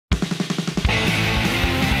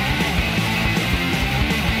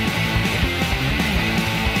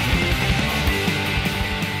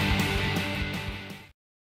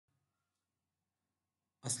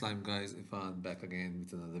Slime guys, if I'm back again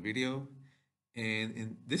with another video,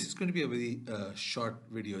 and this is going to be a very short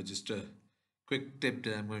video, just a quick tip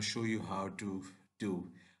that I'm going to show you how to do.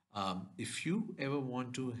 If you ever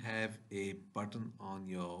want to have a button on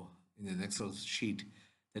your in an Excel sheet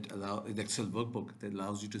that an Excel workbook that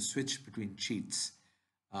allows you to switch between sheets,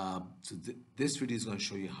 this video is going to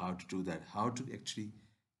show you how to do that, how to actually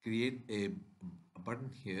create a button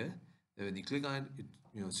here that when you click on it,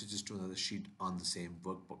 it switches to another sheet on the same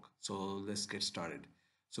workbook. So let's get started.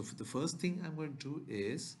 So for the first thing I'm going to do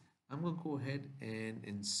is I'm going to go ahead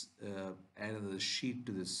and add another sheet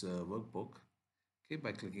to this workbook, okay,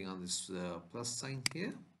 by clicking on this plus sign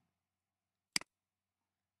here.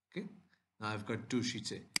 Okay, now I've got two sheets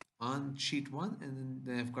here on sheet one, and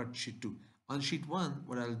then I've got sheet two. On sheet one,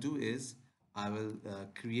 what I'll do is I will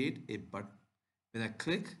create a button. When I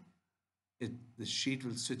click it, the sheet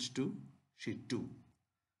will switch to sheet two.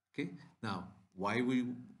 Okay, now why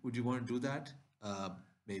would you want to do that?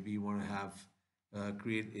 Maybe you want to have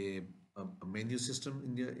create a menu system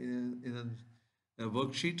in your a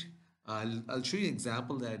worksheet. I'll show you an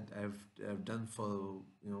example that I've done for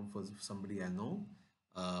for somebody I know.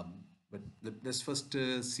 But let's first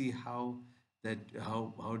see how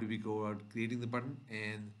do we go about creating the button,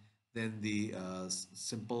 and then the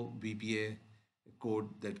simple VBA code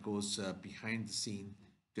that goes behind the scene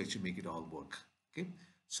to actually make it all work. Okay,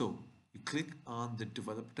 so you click on the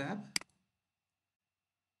develop tab,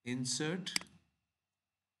 insert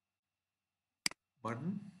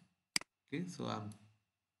button. Okay, so I'm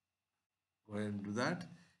go ahead and do that,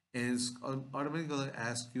 and it's automatically going to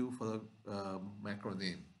ask you for the macro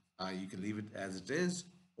name. You can leave it as it is,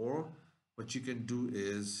 or what you can do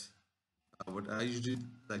is what I usually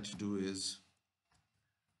like to do is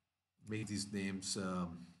make these names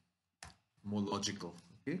more logical.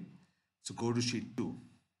 Okay, so go to sheet 2.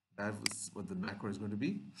 That was what the macro is going to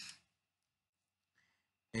be,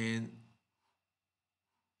 and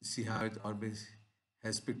see how it always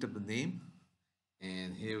has picked up the name.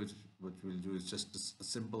 And here what we'll do is just a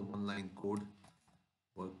simple one-line code: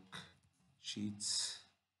 worksheets,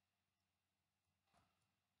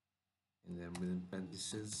 and then within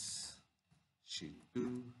parentheses sheet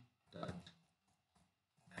 2 dot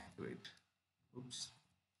activate. Oops.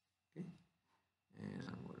 Okay, and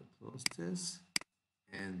I'm going to close this,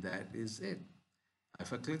 and that is it.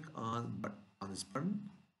 If I click on this button,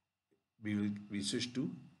 we switch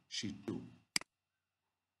to sheet 2.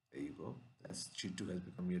 There you go. That's sheet 2 has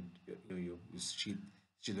become your sheet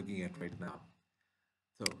that you're looking at right now.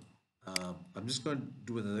 So I'm just going to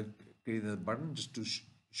do create another button just to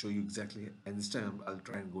show you exactly, and this time I'll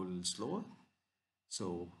try and go a little slower.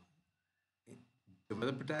 So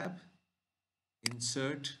developer tab,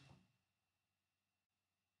 insert,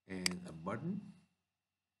 and a button,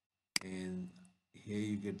 and here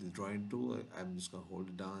you get the drawing tool. I'm just going to hold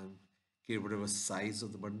it down, create whatever size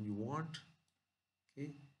of the button you want.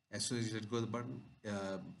 Okay, as soon as you let go of the button,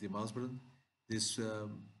 the mouse button, this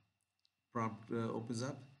prompt opens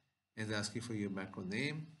up and it's asking for your macro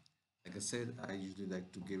name. Like I said, I usually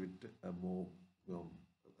like to give it a more,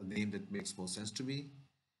 a name that makes more sense to me.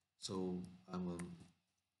 So I'm going to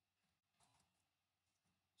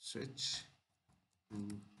switch to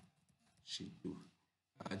sheet 2.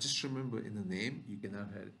 Just remember, in the name you cannot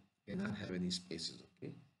have any spaces.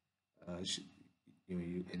 Okay,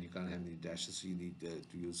 and you can't have any dashes, so you need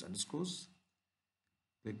to use underscores.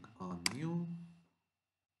 Click on new,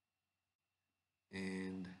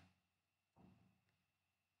 and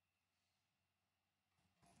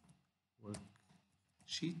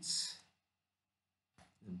worksheets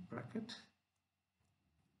in bracket,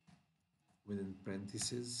 within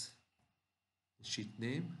parentheses the sheet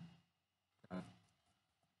name,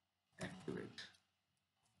 activate.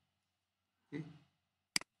 Okay,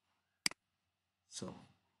 so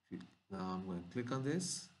now I'm going to click on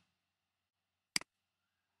this,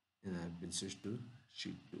 and I've been switched to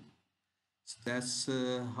sheet 2. So that's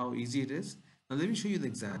how easy it is. Now let me show you the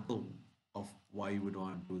example of why you would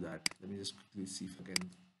want to do that. Let me just quickly see if I can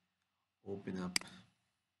open up.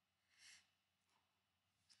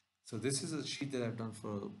 So this is a sheet that I've done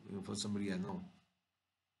for somebody I know.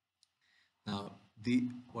 Now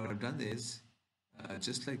what I've done is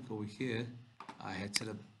just like over here, I had set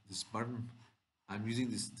up this button. I'm using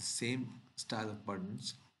the same style of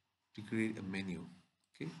buttons to create a menu.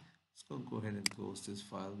 Okay, let's go ahead and close this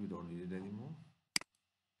file. We don't need it anymore.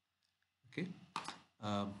 Okay,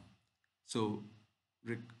 so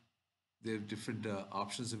there are different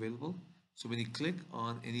options available. So when you click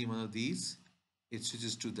on any one of these, it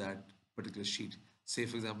switches to that particular sheet. Say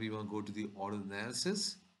for example, you want to go to the order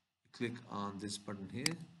analysis, you click on this button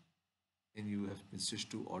here, and you have been switched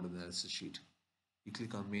to order analysis sheet. You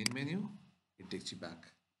click on main menu, it takes you back.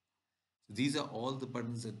 So these are all the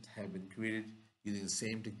buttons that have been created using the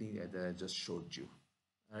same technique that I just showed you.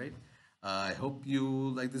 All right. I hope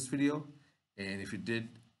you like this video, and if you did,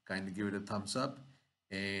 kindly give it a thumbs up.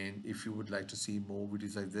 And if you would like to see more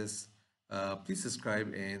videos like this, please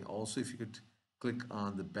subscribe. And also, if you could click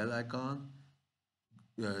on the bell icon,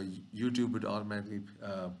 YouTube would automatically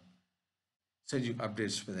send you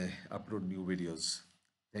updates when I upload new videos.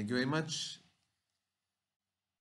 Thank you very much.